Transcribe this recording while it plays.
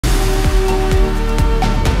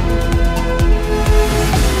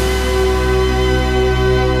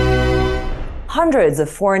Hundreds of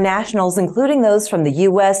foreign nationals, including those from the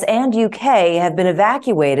U.S. and U.K., have been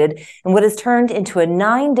evacuated in what has turned into a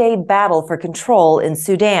 9-day battle for control in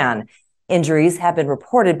Sudan. Injuries have been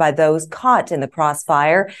reported by those caught in the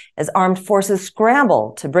crossfire as armed forces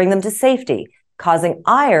scramble to bring them to safety, causing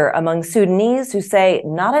ire among Sudanese who say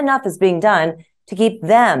not enough is being done to keep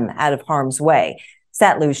them out of harm's way.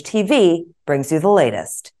 Satluj TV brings you the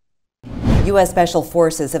latest. U.S. Special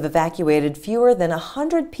Forces have evacuated fewer than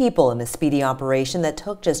 100 people in a speedy operation that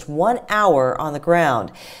took just 1 hour on the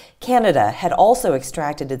ground. Canada had also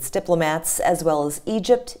extracted its diplomats, as well as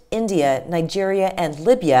Egypt, India, Nigeria, and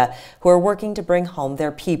Libya, who are working to bring home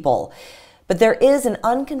their people. But there is an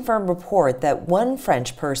unconfirmed report that one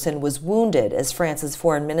French person was wounded as France's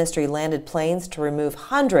foreign ministry landed planes to remove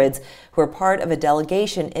hundreds who were part of a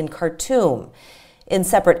delegation in Khartoum. In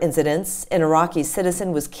separate incidents, an Iraqi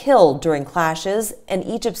citizen was killed during clashes, and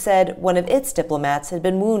Egypt said one of its diplomats had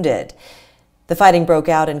been wounded. The fighting broke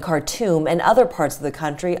out in Khartoum and other parts of the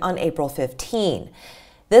country on April 15.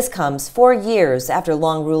 This comes 4 years after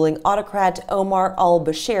long-ruling autocrat Omar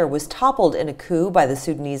al-Bashir was toppled in a coup by the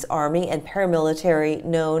Sudanese army and paramilitary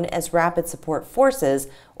known as Rapid Support Forces,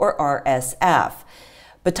 or RSF.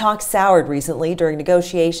 But talks soured recently during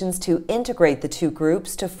negotiations to integrate the two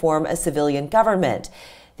groups to form a civilian government.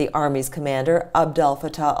 The army's commander, Abdel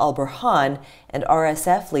Fattah al-Burhan, and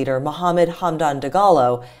RSF leader Mohammed Hamdan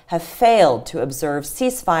Dagalo have failed to observe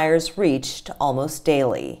ceasefires reached almost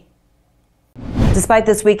daily. Despite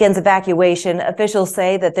this weekend's evacuation, officials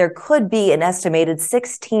say that there could be an estimated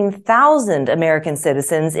 16,000 American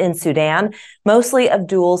citizens in Sudan, mostly of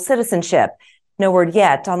dual citizenship. No word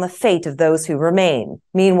yet on the fate of those who remain.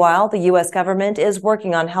 Meanwhile, the U.S. government is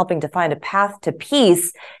working on helping to find a path to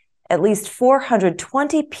peace. At least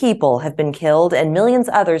 420 people have been killed and millions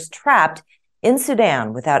others trapped in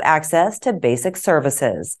Sudan without access to basic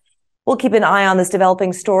services. We'll keep an eye on this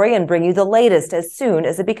developing story and bring you the latest as soon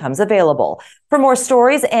as it becomes available. For more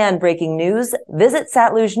stories and breaking news, visit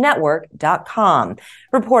SatlujNetwork.com.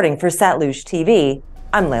 Reporting for Satluj TV,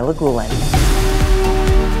 I'm Layla Gulen.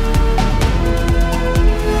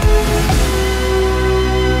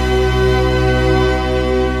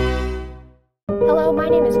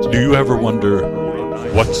 Do you ever wonder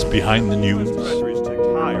what's behind the news?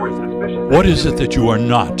 What is it that you are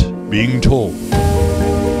not being told?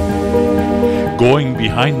 Going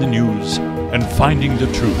behind the news and finding the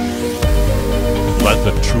truth. Let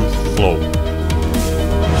the truth flow.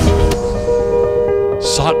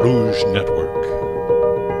 Satluj Network.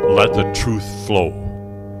 Let the truth flow.